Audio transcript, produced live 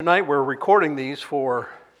Tonight we're recording these for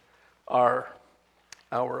our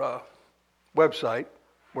website.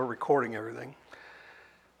 We're recording everything,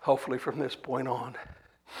 hopefully from this point on.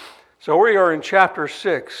 So we are in chapter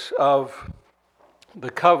 6 of the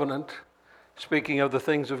covenant, speaking of the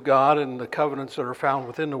things of God and the covenants that are found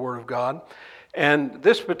within the Word of God. And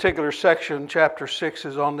this particular section, chapter 6,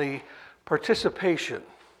 is on the participation.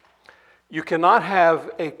 You cannot have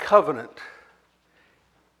a covenant,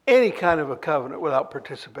 any kind of a covenant, without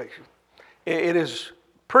participation. It is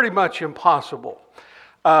pretty much impossible.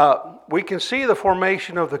 We can see the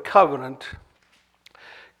formation of the covenant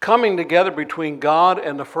coming together between God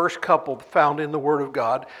and the first couple found in the Word of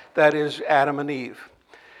God, that is Adam and Eve.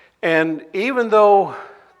 And even though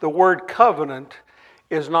the word covenant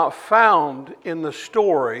is not found in the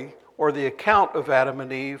story or the account of Adam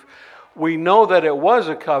and Eve, we know that it was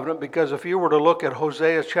a covenant because if you were to look at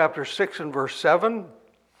Hosea chapter 6 and verse 7,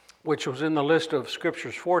 which was in the list of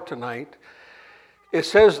scriptures for tonight, it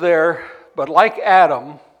says there, "But like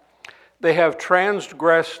Adam, they have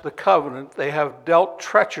transgressed the covenant. They have dealt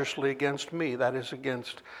treacherously against me," that is,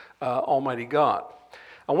 against Almighty God.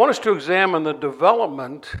 I want us to examine the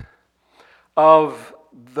development of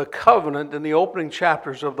the covenant in the opening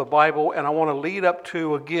chapters of the Bible, and I want to lead up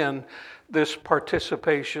to, again, this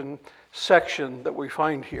participation section that we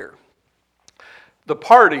find here. The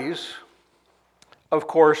parties, of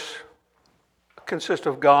course, consist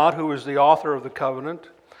of God, who is the author of the covenant,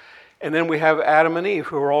 and then we have Adam and Eve,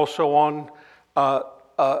 who are also on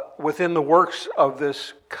within the works of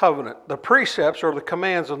this covenant. The precepts or the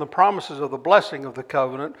commands and the promises of the blessing of the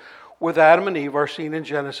covenant with Adam and Eve are seen in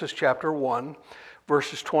Genesis chapter 1,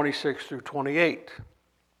 verses 26 through 28.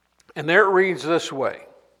 And there it reads this way: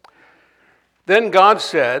 "Then God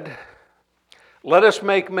said, 'Let us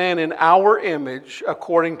make man in our image,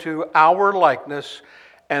 according to our likeness,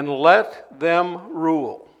 and let them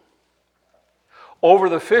rule over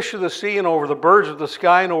the fish of the sea, and over the birds of the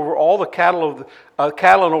sky, and over all the cattle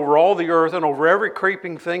and over all the earth, and over every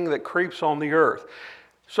creeping thing that creeps on the earth.'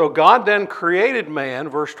 So God then created man,"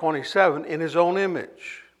 verse 27, "in his own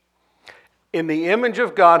image. In the image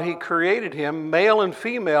of God he created him, male and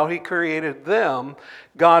female he created them.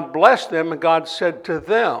 God blessed them, and God said to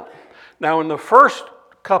them." Now in the first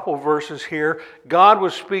couple verses here, God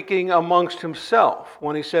was speaking amongst himself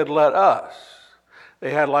when he said, "Let us."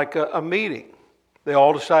 They had like a meeting. They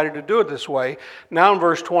all decided to do it this way. Now in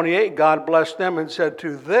verse 28, God blessed them and said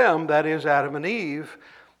to them, that is Adam and Eve,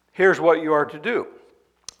 "Here's what you are to do.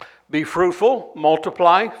 Be fruitful,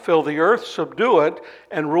 multiply, fill the earth, subdue it,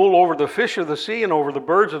 and rule over the fish of the sea and over the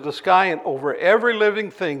birds of the sky and over every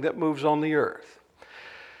living thing that moves on the earth."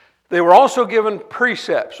 They were also given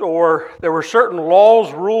precepts, or there were certain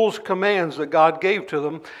laws, rules, commands that God gave to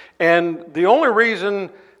them. And the only reason,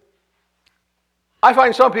 I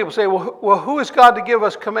find some people say, well, who is God to give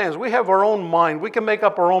us commands? We have our own mind. We can make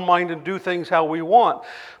up our own mind and do things how we want.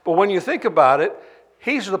 But when you think about it,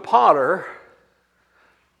 he's the potter,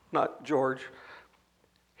 not George.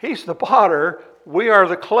 He's the potter. We are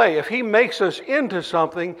the clay. If he makes us into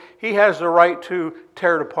something, he has the right to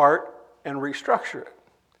tear it apart and restructure it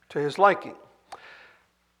to his liking.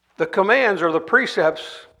 The commands or the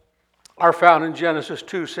precepts are found in Genesis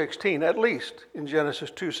 2:16, at least in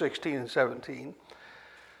Genesis 2:16 and 17,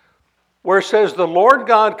 where it says, "The Lord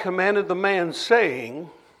God commanded the man, saying,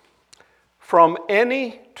 'From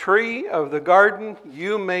any tree of the garden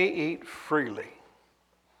you may eat freely.'"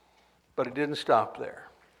 But it didn't stop there.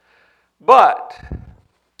 "But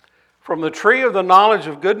from the tree of the knowledge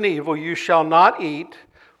of good and evil you shall not eat,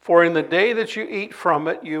 for in the day that you eat from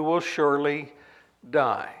it you will surely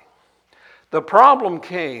die." The problem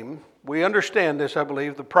came, we understand this, I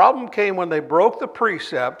believe, the problem came when they broke the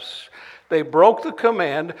precepts, they broke the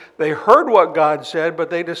command, they heard what God said, but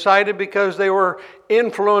they decided because they were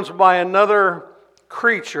influenced by another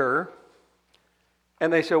creature,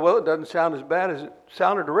 and they said, well, it doesn't sound as bad as it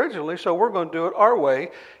sounded originally, so we're going to do it our way.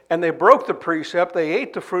 And they broke the precept, they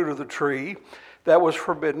ate the fruit of the tree that was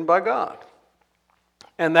forbidden by God.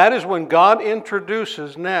 And that is when God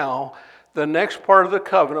introduces now the next part of the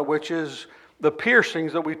covenant, which is the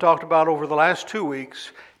piercings that we talked about over the last 2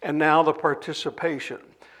 weeks, and now the participation.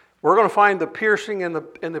 We're going to find the piercing and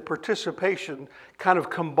the participation kind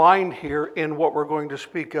of combined here in what we're going to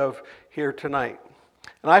speak of here tonight.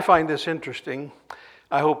 And I find this interesting.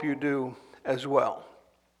 I hope you do as well.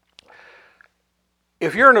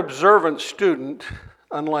 If you're an observant student,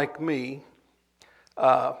 unlike me,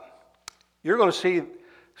 you're going to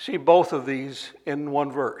see both of these in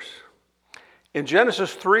one verse. In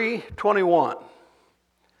Genesis 3:21,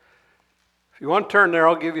 if you want to turn there,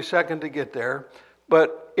 I'll give you a second to get there.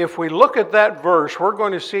 But if we look at that verse, we're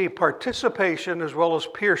going to see participation as well as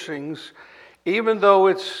piercings, even though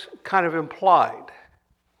it's kind of implied.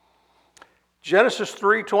 Genesis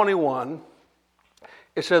 3:21,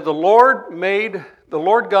 it said, the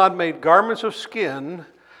Lord God made garments of skin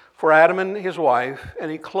for Adam and his wife, and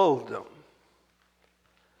he clothed them.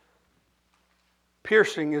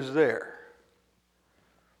 Piercing is there.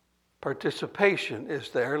 Participation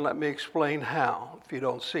is there. Let me explain how, if you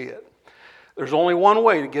don't see it. There's only one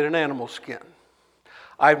way to get an animal skin.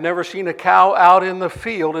 I've never seen a cow out in the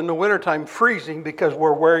field in the wintertime freezing because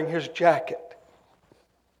we're wearing his jacket.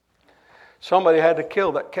 Somebody had to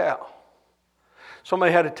kill that cow.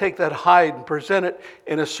 Somebody had to take that hide and present it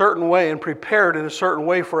in a certain way and prepare it in a certain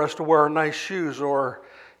way for us to wear nice shoes or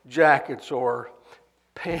jackets or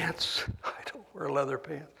pants. I don't wear leather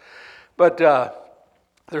pants. But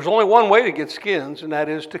there's only one way to get skins, and that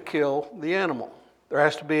is to kill the animal. There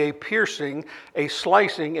has to be a piercing, a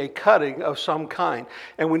slicing, a cutting of some kind.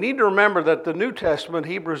 And we need to remember that the New Testament,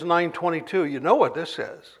 Hebrews 9:22, you know what this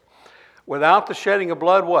says. Without the shedding of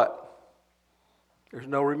blood, what? There's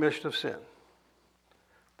no remission of sin.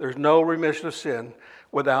 There's no remission of sin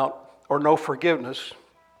without, or no forgiveness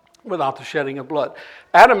without the shedding of blood.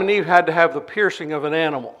 Adam and Eve had to have the piercing of an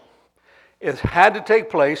animal. It had to take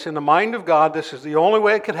place in the mind of God. This is the only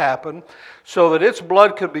way it could happen, so that its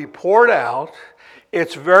blood could be poured out,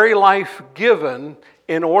 its very life given,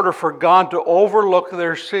 in order for God to overlook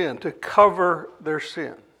their sin, to cover their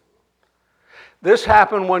sin. This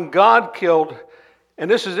happened when God killed, and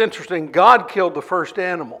this is interesting, God killed the first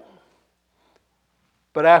animal.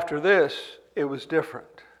 But after this, it was different.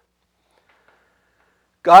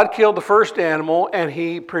 God killed the first animal, and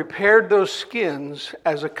he prepared those skins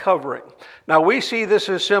as a covering. Now we see this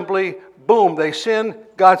as simply, boom, they sinned.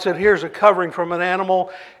 God said, here's a covering from an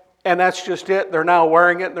animal, and that's just it. They're now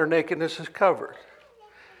wearing it, and their nakedness is covered.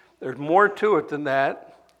 There's more to it than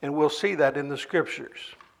that, and we'll see that in the Scriptures.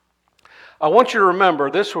 I want you to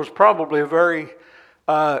remember, this was probably a very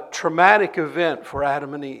traumatic event for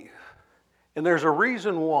Adam and Eve. And there's a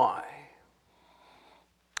reason why.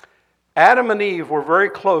 Adam and Eve were very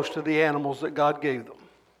close to the animals that God gave them.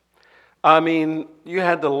 I mean, you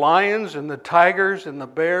had the lions and the tigers and the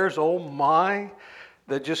bears, oh my,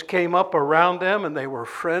 that just came up around them, and they were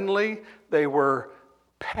friendly. They were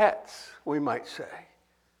pets, we might say.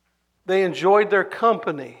 They enjoyed their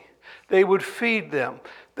company. They would feed them.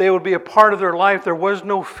 They would be a part of their life. There was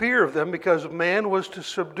no fear of them because man was to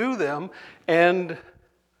subdue them and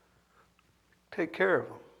take care of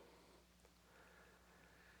them.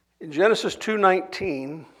 In Genesis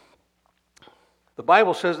 2:19, the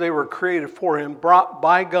Bible says they were created for him, brought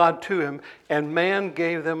by God to him, and man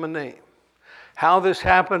gave them a name. How this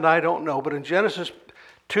happened, I don't know. But in Genesis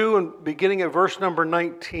 2, and beginning at verse number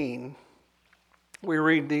 19, we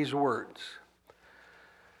read these words.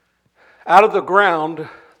 Out of the ground,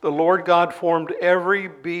 the Lord God formed every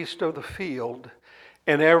beast of the field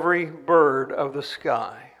and every bird of the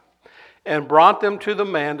sky, and brought them to the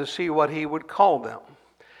man to see what he would call them.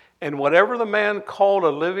 And whatever the man called a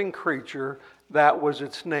living creature, that was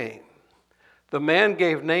its name. The man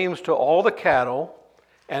gave names to all the cattle,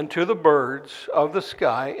 and to the birds of the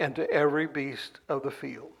sky, and to every beast of the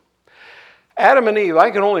field. Adam and Eve,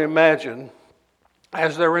 I can only imagine,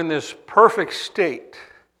 as they're in this perfect state,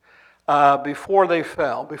 before they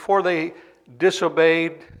fell, before they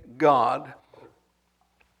disobeyed God,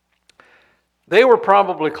 they were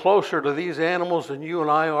probably closer to these animals than you and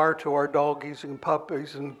I are to our doggies and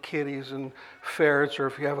puppies and kitties and ferrets, or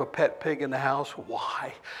if you have a pet pig in the house,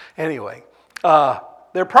 why? Anyway,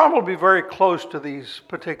 they're probably very close to these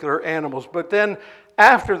particular animals. But then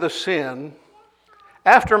after the sin,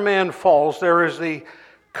 after man falls, there is the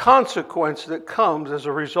consequence that comes as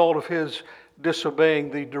a result of his disobeying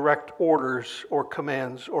the direct orders or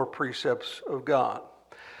commands or precepts of God.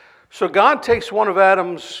 So God takes one of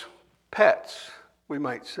Adam's pets, we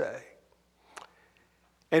might say,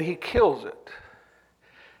 and he kills it.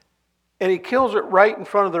 And he kills it right in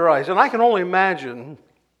front of their eyes. And I can only imagine,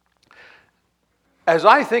 as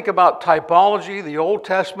I think about typology, the Old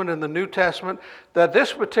Testament and the New Testament, that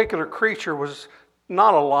this particular creature was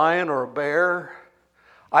not a lion or a bear.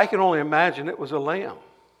 I can only imagine it was a lamb.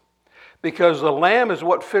 Because the lamb is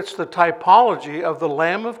what fits the typology of the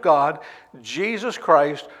Lamb of God, Jesus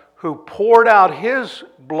Christ, who poured out his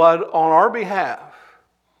blood on our behalf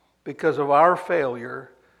because of our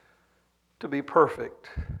failure to be perfect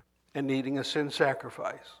and needing a sin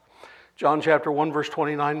sacrifice. John chapter 1 verse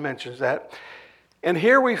 29 mentions that. And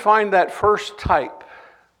here we find that first type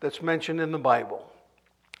that's mentioned in the Bible.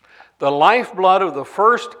 The lifeblood of the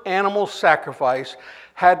first animal sacrifice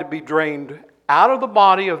had to be drained out of the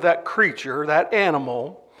body of that creature, that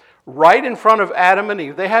animal, right in front of Adam and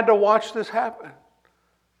Eve. They had to watch this happen.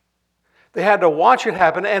 They had to watch it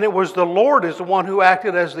happen, and it was the Lord is the one who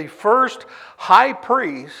acted as the first high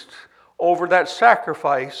priest over that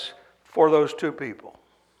sacrifice for those two people.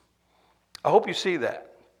 I hope you see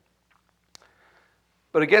that.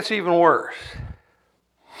 But it gets even worse.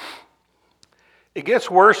 It gets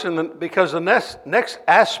worse because the next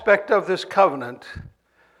aspect of this covenant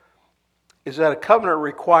is that a covenant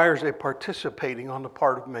requires a participating on the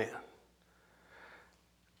part of man.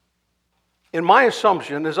 In my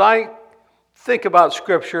assumption, as I think about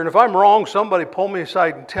Scripture, and if I'm wrong, somebody pull me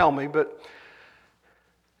aside and tell me, but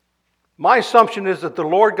my assumption is that the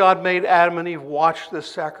Lord God made Adam and Eve watch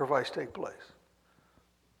this sacrifice take place.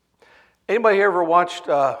 Anybody ever watched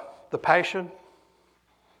The Passion?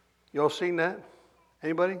 You all seen that?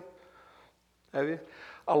 Anybody? Have you?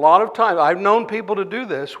 A lot of times, I've known people to do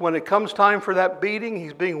this. When it comes time for that beating,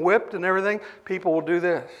 he's being whipped and everything, people will do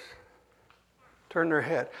this. Turn their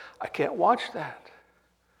head. I can't watch that.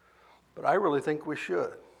 But I really think we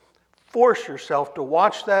should. Force yourself to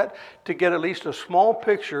watch that to get at least a small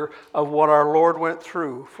picture of what our Lord went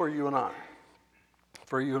through for you and I,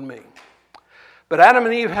 for you and me. But Adam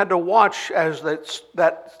and Eve had to watch as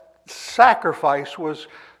that sacrifice was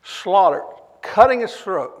slaughtered, cutting its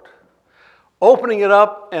throat, opening it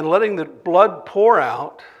up and letting the blood pour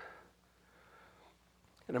out.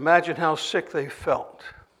 And imagine how sick they felt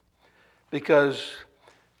because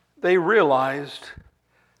they realized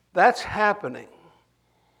that's happening.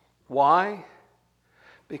 Why?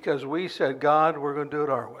 Because we said, God, we're going to do it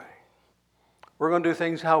our way. We're going to do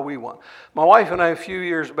things how we want. My wife and I, a few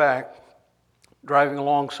years back, driving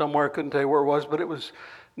along somewhere, I couldn't tell you where it was, but it was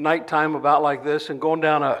nighttime about like this and going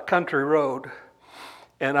down a country road.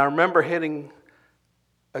 And I remember hitting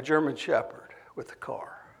a German Shepherd with the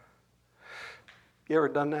car. You ever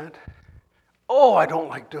done that? Oh, I don't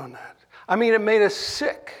like doing that. I mean, it made us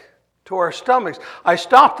sick to our stomachs. I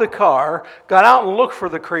stopped the car, got out and looked for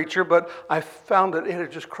the creature, but I found that it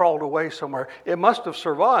had just crawled away somewhere. It must have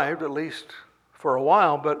survived, at least for a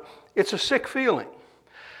while, but it's a sick feeling.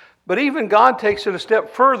 But even God takes it a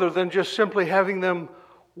step further than just simply having them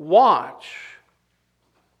watch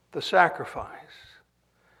the sacrifice.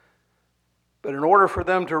 But in order for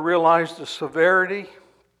them to realize the severity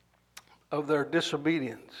of their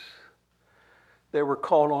disobedience, they were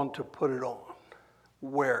called on to put it on,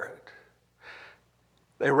 wear it.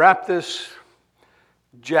 They wrapped this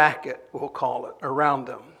jacket, we'll call it, around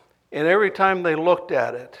them. And every time they looked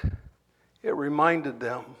at it, it reminded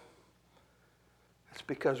them, it's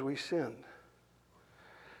because we sinned.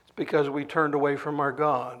 It's because we turned away from our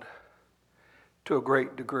God to a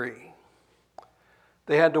great degree.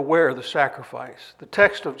 They had to wear the sacrifice. The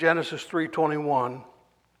text of Genesis 3:21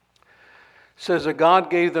 says that God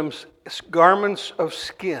gave them garments of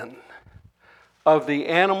skin of the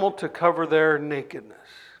animal to cover their nakedness.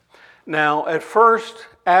 Now, at first,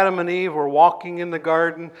 Adam and Eve were walking in the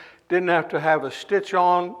garden, didn't have to have a stitch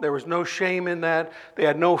on. There was no shame in that. They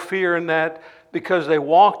had no fear in that because they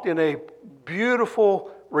walked in a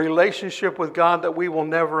beautiful relationship with God that we will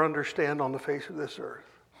never understand on the face of this earth.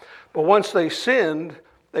 But once they sinned,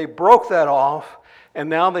 they broke that off, and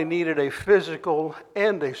now they needed a physical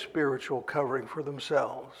and a spiritual covering for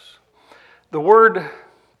themselves. The word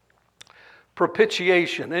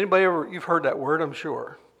propitiation, anybody ever, you've heard that word, I'm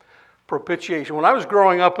sure. Propitiation. When I was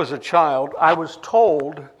growing up as a child, I was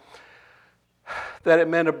told that it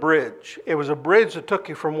meant a bridge. It was a bridge that took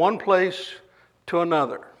you from one place to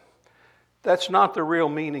another. That's not the real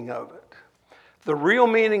meaning of it. The real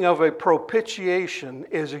meaning of a propitiation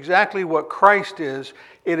is exactly what Christ is.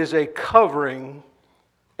 It is a covering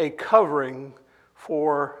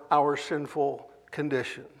for our sinful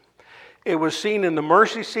condition. It was seen in the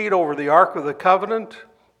mercy seat over the Ark of the Covenant,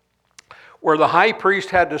 where the high priest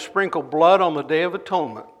had to sprinkle blood on the Day of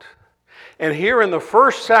Atonement. And here in the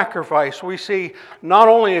first sacrifice, we see not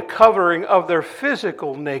only a covering of their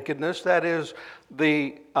physical nakedness, that is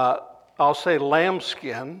the,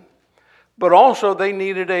 lambskin, but also they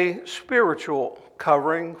needed a spiritual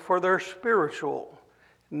covering for their spiritual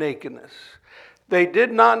nakedness. They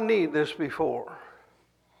did not need this before,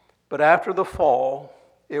 but after the fall,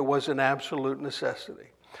 it was an absolute necessity.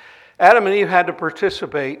 Adam and Eve had to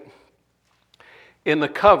participate in the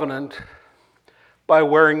covenant by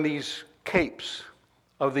wearing these capes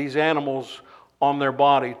of these animals on their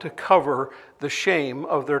body to cover the shame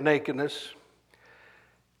of their nakedness.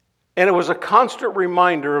 And it was a constant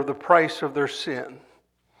reminder of the price of their sin.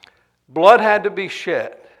 Blood had to be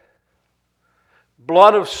shed.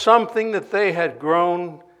 Blood of something that they had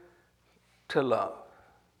grown to love.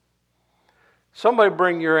 Somebody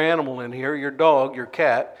bring your animal in here, your dog, your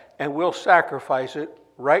cat, and we'll sacrifice it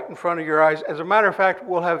right in front of your eyes. As a matter of fact,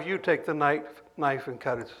 we'll have you take the knife and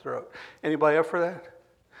cut its throat. Anybody up for that?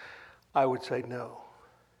 I would say no.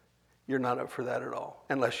 You're not up for that at all,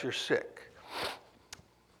 unless you're sick.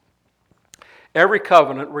 Every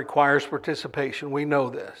covenant requires participation. We know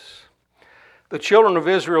this. The children of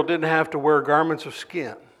Israel didn't have to wear garments of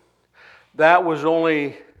skin. That was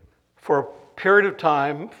only for a period of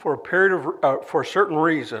time, for a certain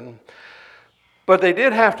reason. But they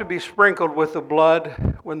did have to be sprinkled with the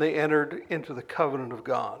blood when they entered into the covenant of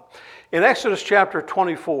God. In Exodus chapter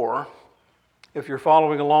 24, if you're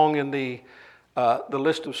following along in the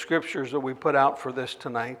list of scriptures that we put out for this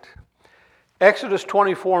tonight, Exodus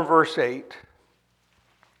 24 and verse 8.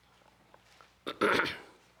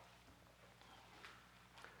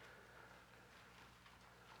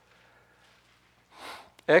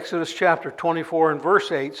 Exodus chapter 24 and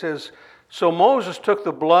verse 8 says, "So Moses took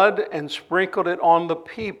the blood and sprinkled it on the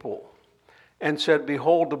people, and said,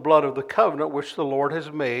 Behold the blood of the covenant which the Lord has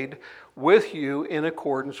made with you in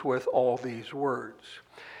accordance with all these words."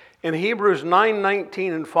 In Hebrews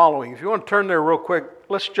 9:19 and following, if you want to turn there real quick,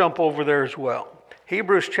 let's jump over there as well.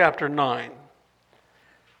 Hebrews chapter 9.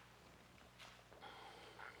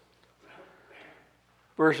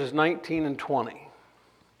 Verses 19 and 20.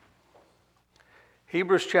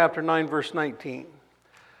 Hebrews chapter 9, verse 19.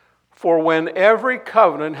 "For when every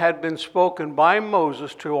covenant had been spoken by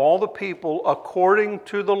Moses to all the people according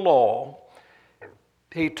to the law,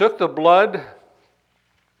 he took the blood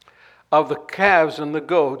of the calves and the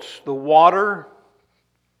goats, the water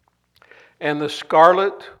and the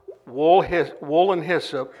scarlet wool and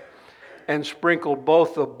hyssop, and sprinkled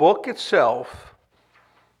both the book itself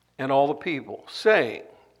and all the people, saying,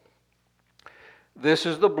 This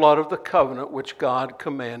is the blood of the covenant which God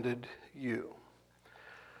commanded you."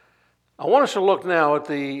 I want us to look now at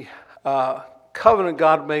the covenant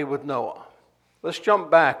God made with Noah. Let's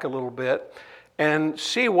jump back a little bit and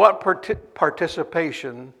see what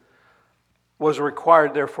participation was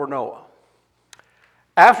required there for Noah.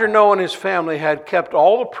 After Noah and his family had kept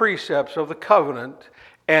all the precepts of the covenant,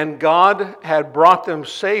 and God had brought them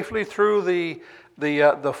safely through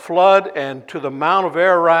the flood and to the Mount of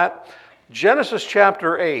Ararat, Genesis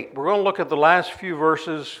chapter 8, we're going to look at the last few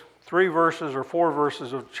verses, 3 verses or 4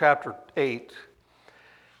 verses of chapter 8,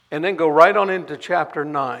 and then go right on into chapter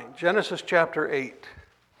 9. Genesis chapter 8,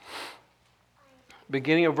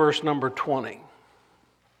 beginning of verse number 20.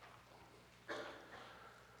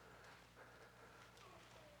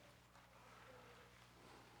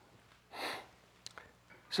 It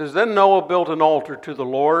says, "Then Noah built an altar to the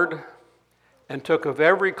Lord, and took of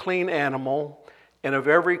every clean animal and of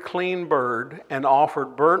every clean bird, and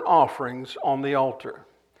offered burnt offerings on the altar.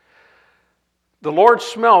 The Lord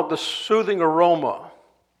smelled the soothing aroma,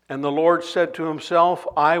 and the Lord said to himself,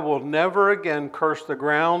 I will never again curse the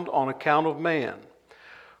ground on account of man,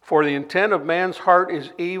 for the intent of man's heart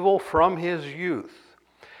is evil from his youth,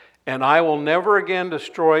 and I will never again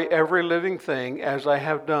destroy every living thing as I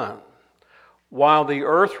have done. While the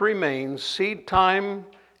earth remains, seed time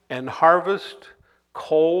and harvest,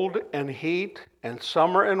 cold and heat, and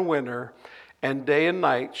summer and winter, and day and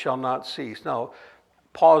night shall not cease." Now,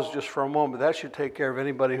 pause just for a moment. That should take care of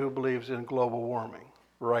anybody who believes in global warming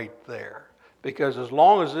right there. Because as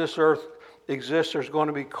long as this earth exists, there's going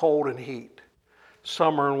to be cold and heat,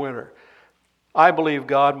 summer and winter. I believe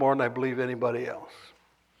God more than I believe anybody else.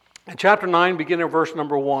 In chapter 9, beginning of verse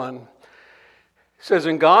number 1, it says,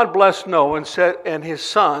 "And God blessed Noah and his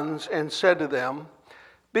sons, and said to them,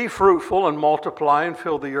 Be fruitful and multiply and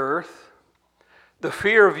fill the earth. The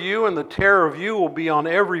fear of you and the terror of you will be on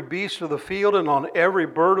every beast of the field and on every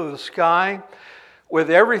bird of the sky, with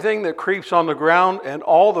everything that creeps on the ground, and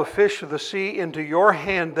all the fish of the sea. Into your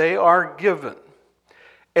hand they are given.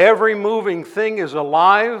 Every moving thing is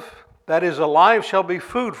alive, that is alive shall be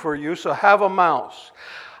food for you, so have a mouse."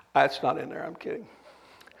 That's not in there, I'm kidding.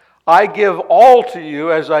 "I give all to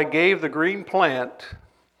you as I gave the green plant,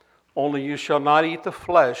 only you shall not eat the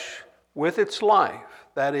flesh with its life,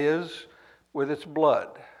 that is, with its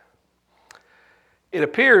blood." It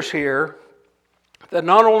appears here that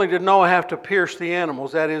not only did Noah have to pierce the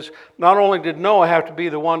animals, that is, not only did Noah have to be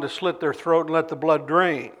the one to slit their throat and let the blood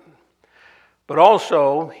drain, but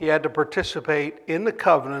also he had to participate in the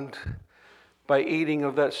covenant by eating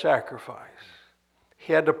of that sacrifice.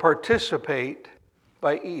 He had to participate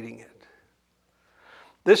by eating it.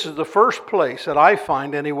 This is the first place that I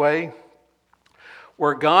find, anyway,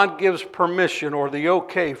 where God gives permission or the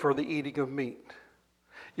okay for the eating of meat.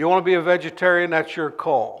 You want to be a vegetarian, that's your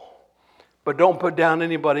call. But don't put down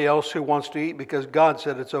anybody else who wants to eat, because God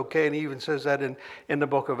said it's okay. And he even says that in the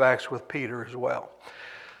book of Acts with Peter as well.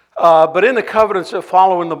 But in the covenants that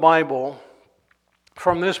follow in the Bible,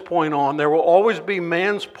 from this point on, there will always be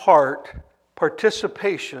man's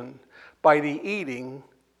participation by the eating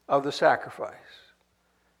of the sacrifice.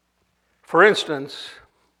 For instance,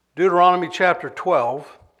 Deuteronomy chapter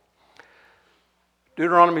 12,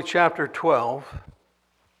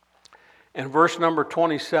 and verse number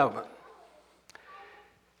 27.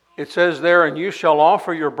 It says there, "And you shall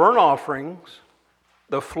offer your burnt offerings,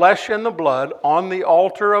 the flesh and the blood, on the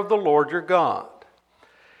altar of the Lord your God.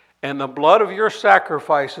 And the blood of your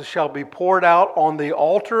sacrifices shall be poured out on the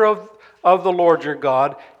altar of the Lord your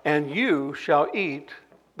God, and you shall eat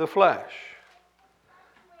the flesh."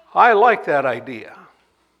 I like that idea.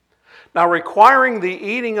 Now, requiring the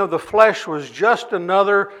eating of the flesh was just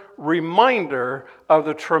another reminder of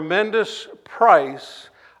the tremendous price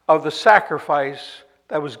of the sacrifice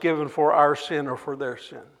that was given for our sin or for their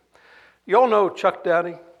sin. You all know Chuck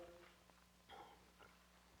Daddy?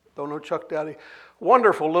 Don't know Chuck Daddy?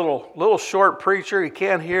 Wonderful little short preacher. He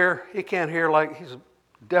can't hear like he's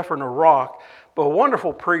deaf in a rock, but a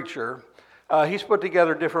wonderful preacher. He's put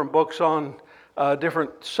together different books on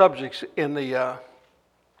different subjects in the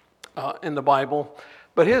Bible.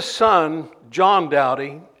 But his son, John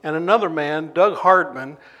Dowdy, and another man, Doug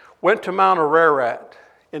Hardman, went to Mount Ararat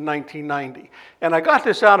in 1990. And I got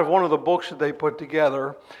this out of one of the books that they put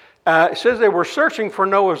together. It says they were searching for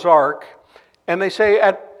Noah's Ark, and they say,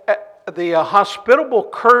 at the hospitable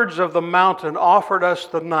Kurds of the mountain offered us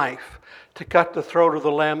the knife to cut the throat of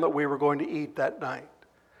the lamb that we were going to eat that night.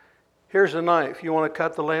 Here's a knife. You want to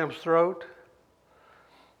cut the lamb's throat?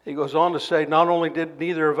 He goes on to say, not only did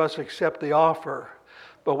neither of us accept the offer,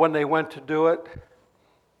 but when they went to do it,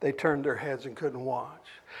 they turned their heads and couldn't watch.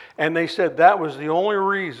 And they said that was the only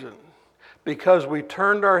reason, because we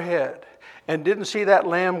turned our head and didn't see that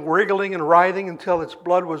lamb wriggling and writhing until its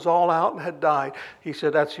blood was all out and had died. He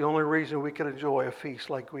said that's the only reason we could enjoy a feast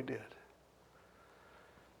like we did.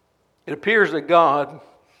 It appears that God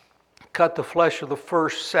cut the flesh of the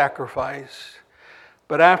first sacrifice,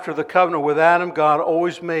 but after the covenant with Adam, God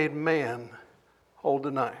always made man hold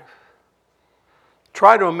the knife.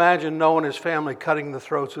 Try to imagine Noah and his family cutting the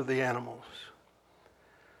throats of the animals,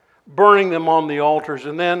 burning them on the altars,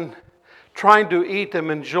 and then trying to eat them,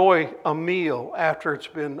 enjoy a meal after it's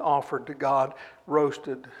been offered to God,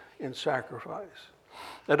 roasted in sacrifice.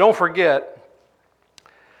 Now don't forget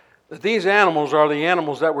that these animals are the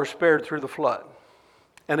animals that were spared through the flood.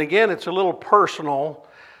 And again, it's a little personal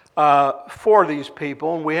for these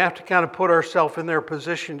people, and we have to kind of put ourselves in their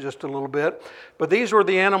position just a little bit. But these were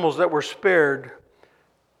the animals that were spared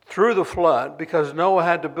through the flood because Noah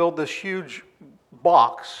had to build this huge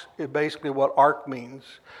box, basically what ark means,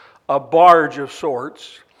 a barge of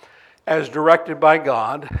sorts, as directed by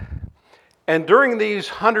God. And during these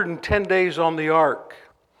 110 days on the ark,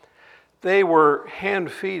 they were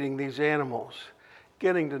hand-feeding these animals,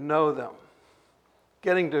 getting to know them,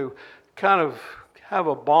 getting to kind of have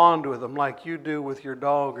a bond with them like you do with your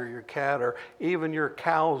dog or your cat or even your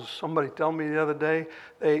cows. Somebody told me the other day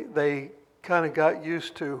they kind of got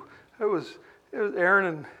used to, it was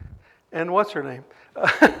Aaron and what's her name?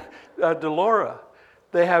 Delora.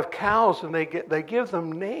 They have cows and they give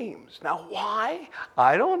them names. Now why?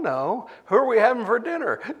 I don't know. Who are we having for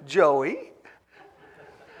dinner? Joey.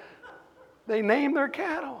 They name their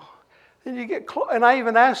cattle. Then you get close, and I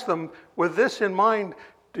even asked them with this in mind,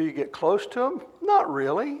 do you get close to them? Not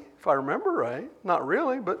really, if I remember right. Not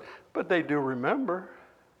really, but they do remember.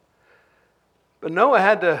 But Noah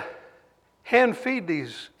had to hand feed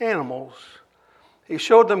these animals. He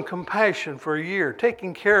showed them compassion for a year,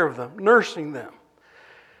 taking care of them, nursing them.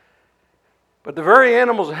 But the very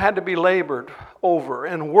animals had to be labored over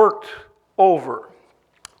and worked over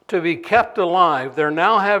to be kept alive. They're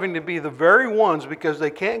now having to be the very ones, because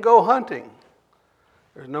they can't go hunting.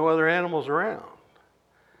 There's no other animals around.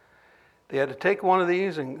 They had to take one of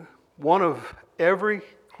these and one of every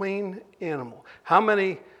clean animal. How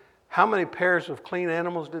many pairs of clean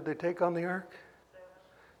animals did they take on the ark?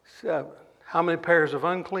 7. How many pairs of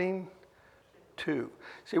unclean? 2.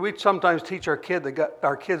 See, we sometimes teach our kids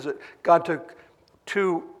that God took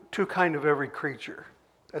two kind of every creature.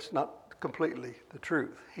 That's not completely the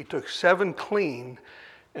truth. He took 7 clean,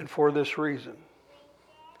 and for this reason,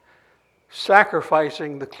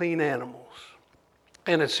 sacrificing the clean animals.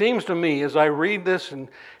 And it seems to me, as I read this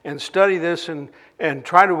and study this and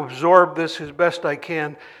try to absorb this as best I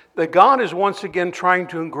can, that God is once again trying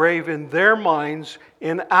to engrave in their minds,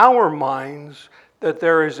 in our minds, that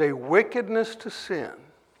there is a wickedness to sin.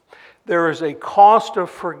 There is a cost of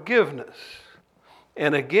forgiveness.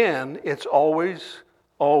 And again, it's always,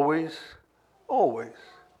 always, always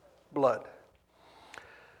blood.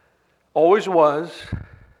 Always was,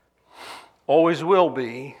 always will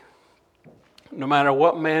be, no matter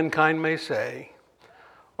what mankind may say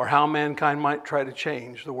or how mankind might try to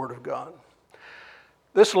change the Word of God.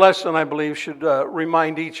 This lesson, I believe, should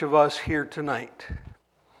remind each of us here tonight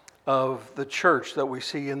of the church that we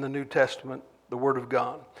see in the New Testament, the Word of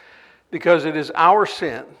God. Because it is our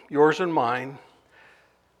sin, yours and mine.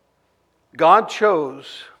 God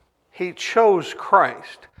chose, He chose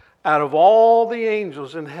Christ out of all the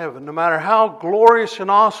angels in heaven. No matter how glorious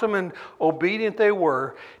and awesome and obedient they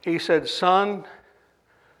were, He said, "Son,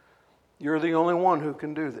 you're the only one who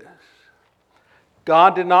can do this."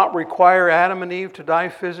 God did not require Adam and Eve to die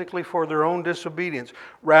physically for their own disobedience.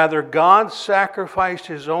 Rather, God sacrificed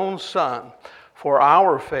His own Son for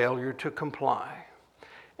our failure to comply.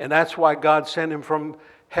 And that's why God sent Him from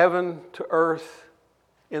heaven to earth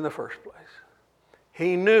in the first place.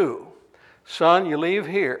 He knew, son, you leave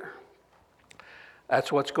here.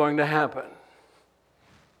 That's what's going to happen.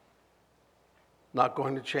 Not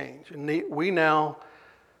going to change. And we now,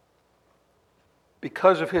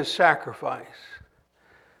 because of His sacrifice,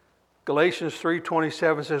 Galatians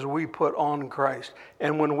 3:27 says we put on Christ.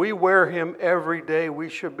 And when we wear Him every day, we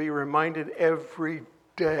should be reminded every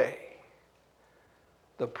day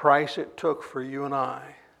the price it took for you and I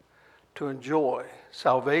to enjoy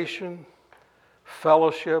salvation,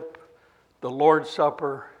 fellowship, the Lord's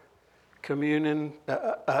Supper, communion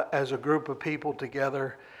as a group of people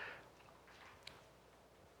together.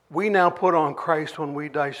 We now put on Christ when we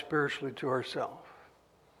die spiritually to ourselves.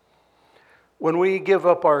 When we give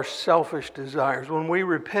up our selfish desires, when we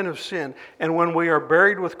repent of sin, and when we are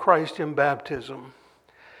buried with Christ in baptism,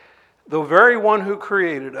 the very one who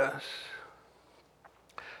created us,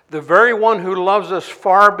 the very one who loves us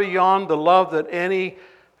far beyond the love that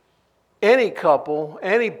any couple,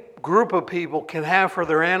 any group of people can have for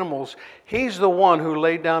their animals, He's the one who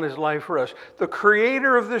laid down His life for us. The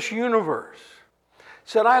creator of this universe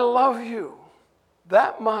said, "I love you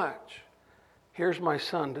that much. Here's my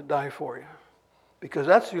Son to die for you. Because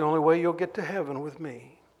that's the only way you'll get to heaven with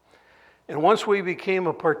me." And once we became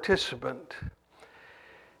a participant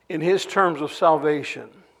in His terms of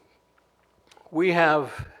salvation, we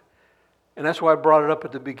have, and that's why I brought it up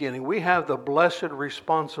at the beginning, we have the blessed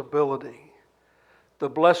responsibility, the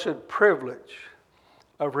blessed privilege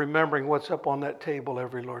of remembering what's up on that table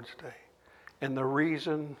every Lord's Day and the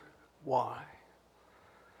reason why.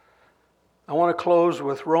 I want to close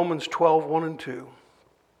with Romans 12:1 and 2.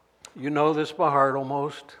 You know this by heart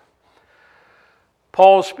almost.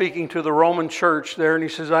 Paul's speaking to the Roman church there, and he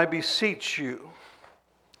says, "I beseech you,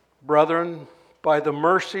 brethren, by the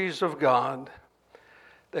mercies of God,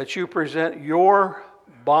 that you present your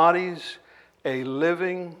bodies a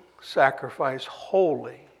living sacrifice,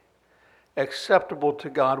 holy, acceptable to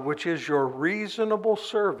God, which is your reasonable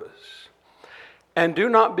service. And do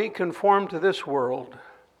not be conformed to this world,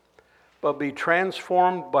 but be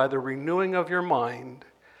transformed by the renewing of your mind,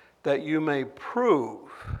 that you may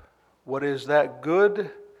prove what is that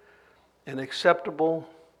good and acceptable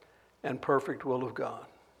and perfect will of God."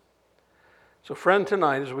 So friend,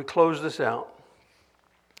 tonight as we close this out,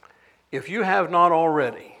 if you have not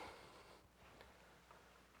already,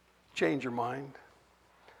 change your mind.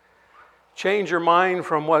 Change your mind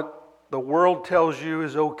from what the world tells you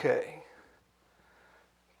is okay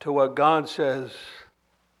to what God says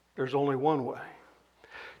there's only one way.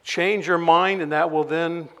 Change your mind, and that will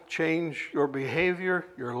then change your behavior,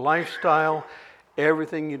 your lifestyle,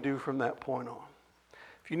 everything you do from that point on.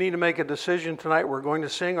 If you need to make a decision tonight, we're going to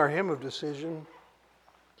sing our hymn of decision.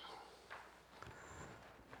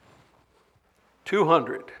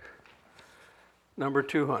 200. Number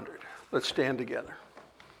 200. Let's stand together.